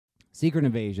Secret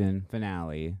Invasion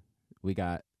finale. We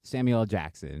got Samuel L.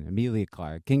 Jackson, Emilia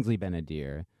Clarke, Kingsley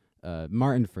Ben-Adir,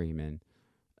 Martin Freeman,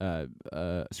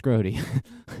 Scrody,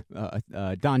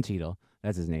 Don Cheadle.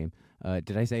 That's his name.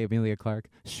 Did I say Emilia Clarke?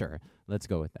 Sure. Let's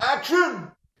go with that. Action!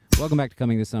 Welcome back to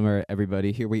Coming This Summer,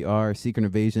 everybody. Here we are. Secret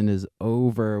Invasion is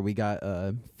over. We got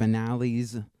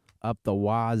finales up the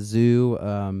wazoo.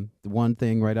 The one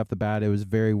thing right off the bat, it was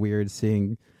very weird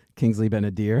seeing Kingsley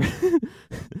Ben-Adir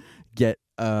get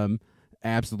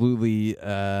absolutely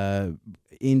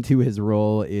into his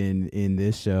role in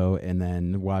this show, and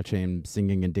then watch him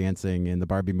singing and dancing in the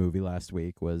Barbie movie last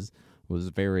week was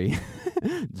very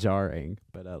jarring.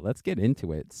 But let's get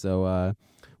into it. So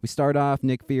we start off,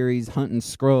 Nick Fury's hunting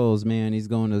Skrulls, man. He's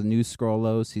going to New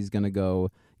Skrullos. He's going to go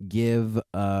give,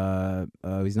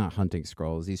 he's not hunting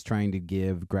Skrulls. He's trying to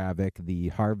give Gravik the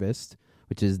harvest,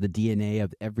 which is the DNA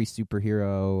of every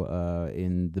superhero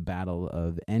in the Battle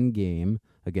of Endgame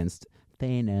against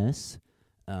Thanos,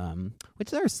 which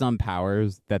there are some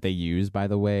powers that they use, by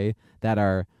the way, that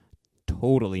are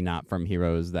totally not from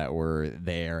heroes that were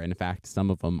there. In fact,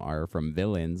 some of them are from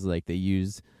villains. Like they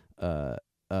use,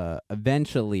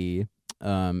 eventually,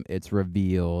 it's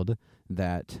revealed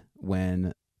that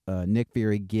when Nick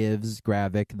Fury gives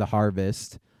Gravik the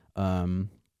harvest,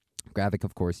 Gravik,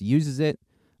 of course, uses it,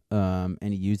 and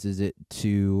he uses it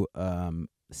to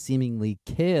seemingly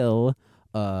kill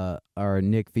our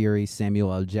Nick Fury,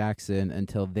 Samuel L. Jackson,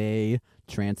 until they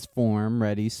transform,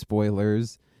 ready,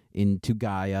 spoilers, into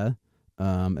Gaia,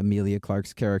 Emilia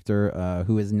Clarke's character,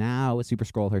 who is now a Super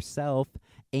Skrull herself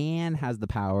and has the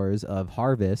powers of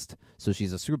Harvest. So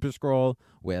she's a Super Skrull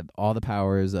with all the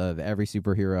powers of every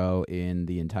superhero in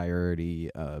the entirety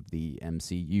of the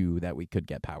MCU that we could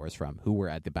get powers from, who were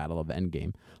at the Battle of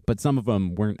Endgame. But some of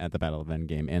them weren't at the Battle of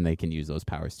Endgame, and they can use those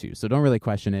powers too. So don't really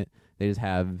question it. They just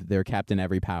have their Captain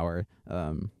Every power.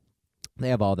 They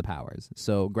have all the powers.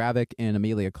 So Gravik and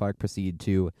Emilia Clarke proceed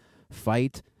to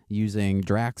fight using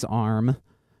Drax's arm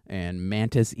and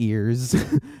Mantis ears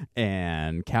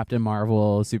and Captain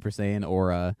Marvel, Super Saiyan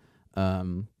aura,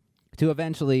 to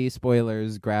eventually,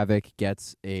 spoilers, Gravik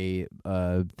gets a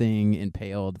thing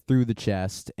impaled through the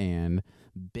chest and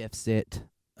biffs it,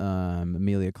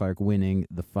 Emilia Clarke winning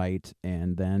the fight,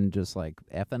 and then just like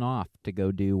effing off to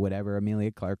go do whatever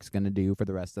Emilia Clarke's going to do for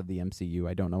the rest of the MCU.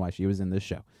 I don't know why she was in this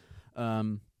show.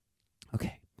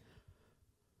 Okay.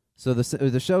 So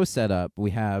the show's set up.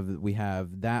 We have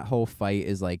that whole fight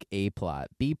is like A plot.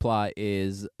 B plot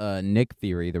is Nick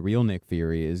Fury, the real Nick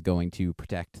Fury, is going to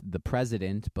protect the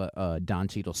president, but Don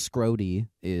Cheadle Scrody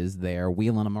is there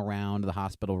wheeling him around the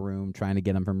hospital room, trying to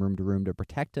get him from room to room to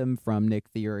protect him from Nick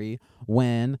Fury.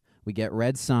 When we get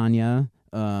Red Sonja,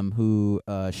 who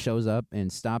shows up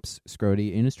and stops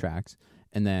Scrody in his tracks,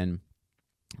 and then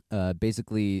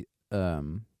basically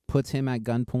puts him at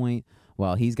gunpoint.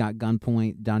 While he's got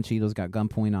gunpoint, Don Cheadle's got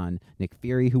gunpoint on Nick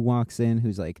Fury, who walks in,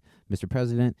 who's like, Mr.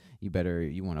 President, you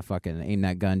want to fucking aim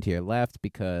that gun to your left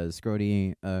because Scrody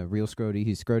ain't real Scrody.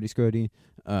 He's Scrody.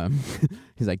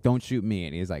 He's like, don't shoot me.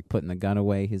 And he's like putting the gun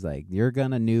away. He's like, you're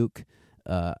going to nuke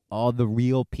all the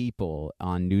real people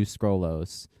on New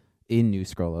Skrullos,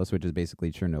 which is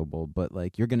basically Chernobyl. But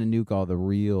like, you're going to nuke all the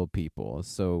real people.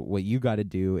 So what you got to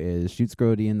do is shoot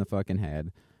Scrody in the fucking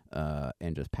head.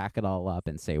 And just pack it all up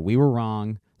and say, we were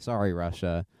wrong. Sorry,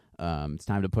 Russia. It's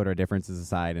time to put our differences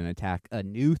aside and attack a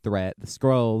new threat, the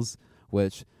Skrulls,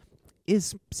 which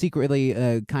is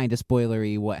secretly kind of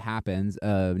spoilery what happens.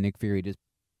 Nick Fury just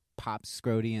pops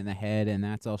Scrody in the head, and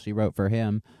that's all she wrote for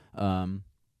him. And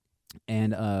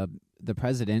the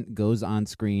president goes on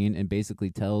screen and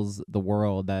basically tells the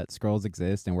world that Skrulls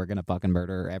exist and we're going to fucking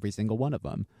murder every single one of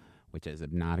them. Which is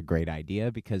not a great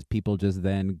idea because people just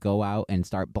then go out and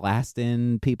start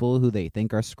blasting people who they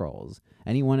think are Skrulls.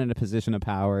 Anyone in a position of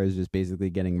power is just basically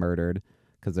getting murdered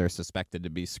because they're suspected to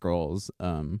be Skrulls.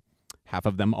 Half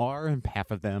of them are, and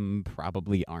half of them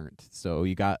probably aren't. So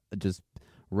you got just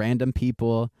random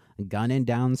people gunning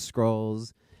down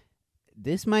Skrulls.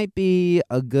 This might be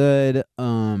a good,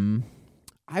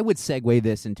 I would segue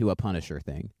this into a Punisher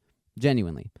thing.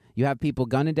 Genuinely. You have people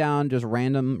gunning down just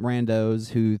random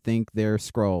randos who think they're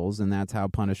Skrulls, and that's how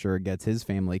Punisher gets his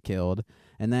family killed.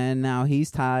 And then now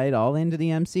he's tied all into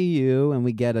the MCU, and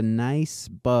we get a nice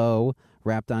bow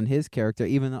wrapped on his character,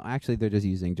 even though actually they're just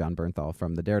using Jon Bernthal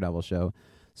from the Daredevil show.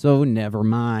 So never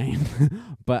mind.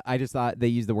 But I just thought they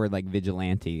used the word like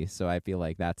vigilante, so I feel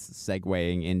like that's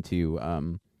segueing into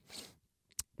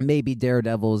maybe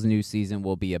Daredevil's new season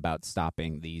will be about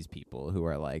stopping these people who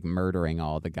are like murdering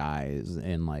all the guys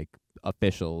and like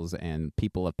officials and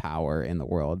people of power in the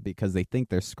world because they think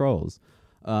they're Skrulls.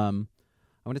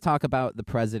 I want to talk about the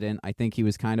president. I think he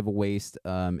was kind of a waste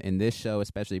in this show,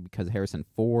 especially because Harrison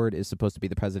Ford is supposed to be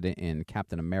the president in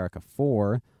Captain America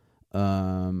 4.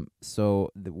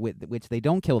 Which they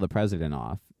don't kill the president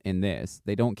off in this.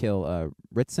 They don't kill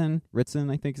Ritson,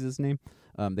 I think is his name.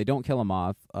 They don't kill him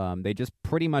off. They just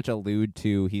pretty much allude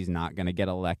to he's not going to get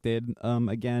elected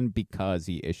again because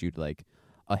he issued like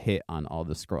a hit on all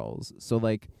the Skrulls. So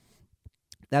like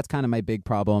that's kind of my big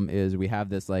problem is we have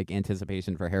this like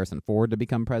anticipation for Harrison Ford to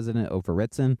become president over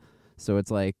Ritson. So it's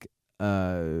like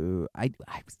I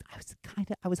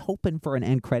was hoping for an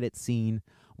end credit scene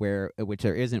which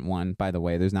there isn't one, by the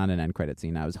way. There's not an end credit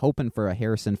scene. I was hoping for a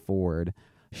Harrison Ford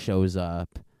shows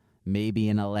up, maybe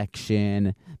an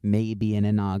election, maybe an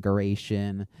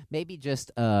inauguration, maybe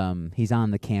just he's on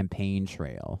the campaign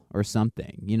trail or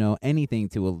something. You know, anything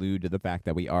to allude to the fact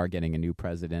that we are getting a new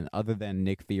president other than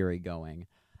Nick Fury going,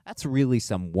 that's really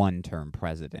some one-term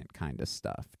president kind of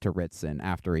stuff to Ritson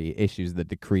after he issues the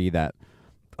decree that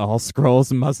all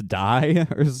Skrulls must die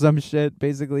or some shit,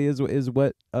 basically, is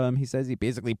what he says. He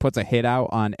basically puts a hit out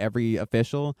on every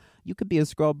official. You could be a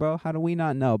Skrull, bro. How do we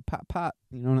not know? Pop, pop.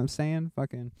 You know what I'm saying?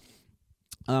 Fucking.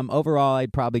 Overall,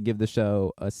 I'd probably give the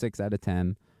show a 6 out of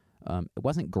 10. It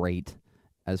wasn't great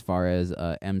as far as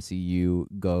MCU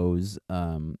goes,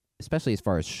 especially as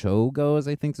far as show goes.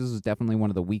 I think this is definitely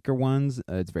one of the weaker ones.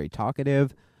 It's very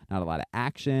talkative. Not a lot of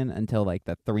action until like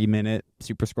the 3-minute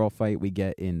Super Skrull fight we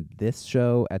get in this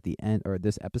show at the end, or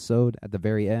this episode at the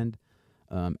very end.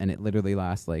 And it literally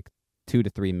lasts like 2 to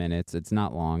 3 minutes. It's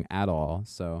not long at all.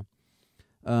 So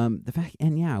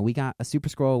we got a Super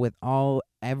Skrull with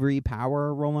every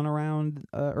power rolling around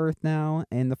Earth now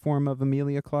in the form of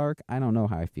Emilia Clarke. I don't know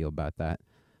how I feel about that.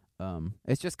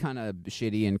 It's just kind of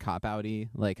shitty and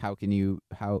cop-outy. Like,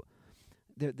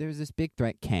 there's this big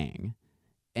threat, Kang.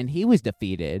 And he was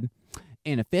defeated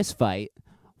in a fist fight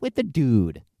with the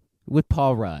dude, with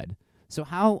Paul Rudd. So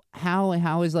how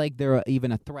is like there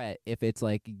even a threat if it's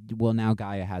like, well, now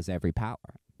Gaia has every power.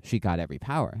 She got every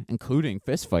power, including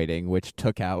fist fighting, which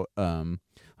took out I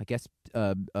guess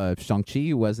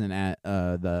Shang-Chi wasn't at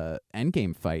the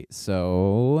Endgame fight,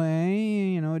 so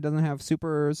it doesn't have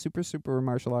super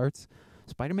martial arts.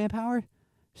 Spider-Man power?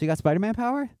 She got Spider-Man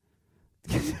power?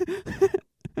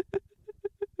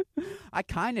 I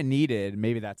kind of needed,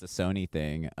 maybe that's a Sony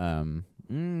thing.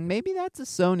 Maybe that's a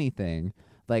Sony thing.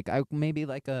 Like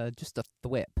just a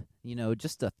thwip,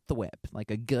 just a thwip,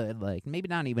 like a good, like maybe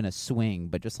not even a swing,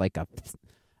 but just like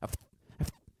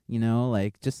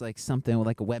like just like something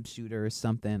like a web shooter or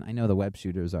something. I know the web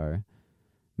shooters are.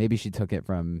 Maybe she took it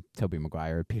from Tobey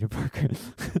Maguire, Peter Parker.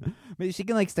 Maybe she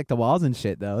can like stick to walls and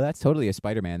shit though. That's totally a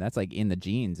Spider-Man. That's like in the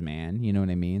genes, man. You know what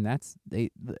I mean?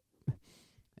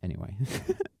 Anyway.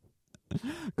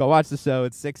 Go watch the show.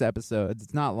 It's 6 episodes.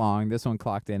 It's not long. This one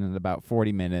clocked in at about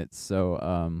 40 minutes.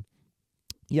 So,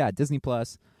 Disney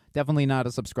Plus. Definitely not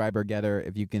a subscriber getter.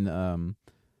 If you can,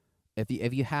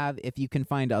 if you can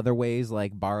find other ways,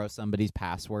 like borrow somebody's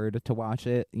password to watch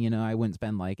it. I wouldn't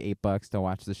spend like $8 to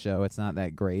watch the show. It's not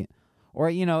that great. Or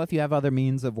if you have other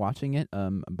means of watching it,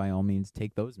 by all means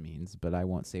take those means. But I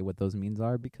won't say what those means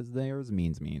are because there's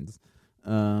means.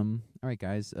 All right,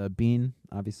 guys. Bean,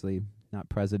 obviously not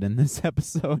present in this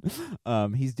episode.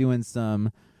 He's doing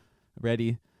some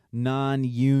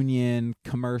non-union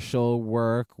commercial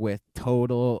work with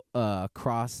total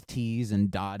crossed T's and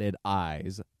dotted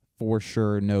I's. For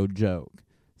sure, no joke.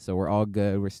 So we're all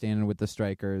good. We're standing with the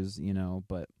strikers,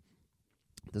 but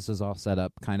this was all set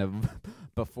up kind of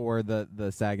before the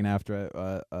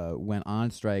SAG-AFTRA went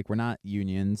on strike. We're not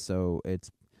union, so it's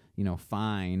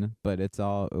fine, but it's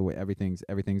all everything's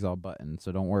all buttoned,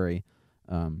 so don't worry.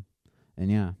 And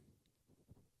yeah,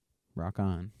 rock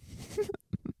on.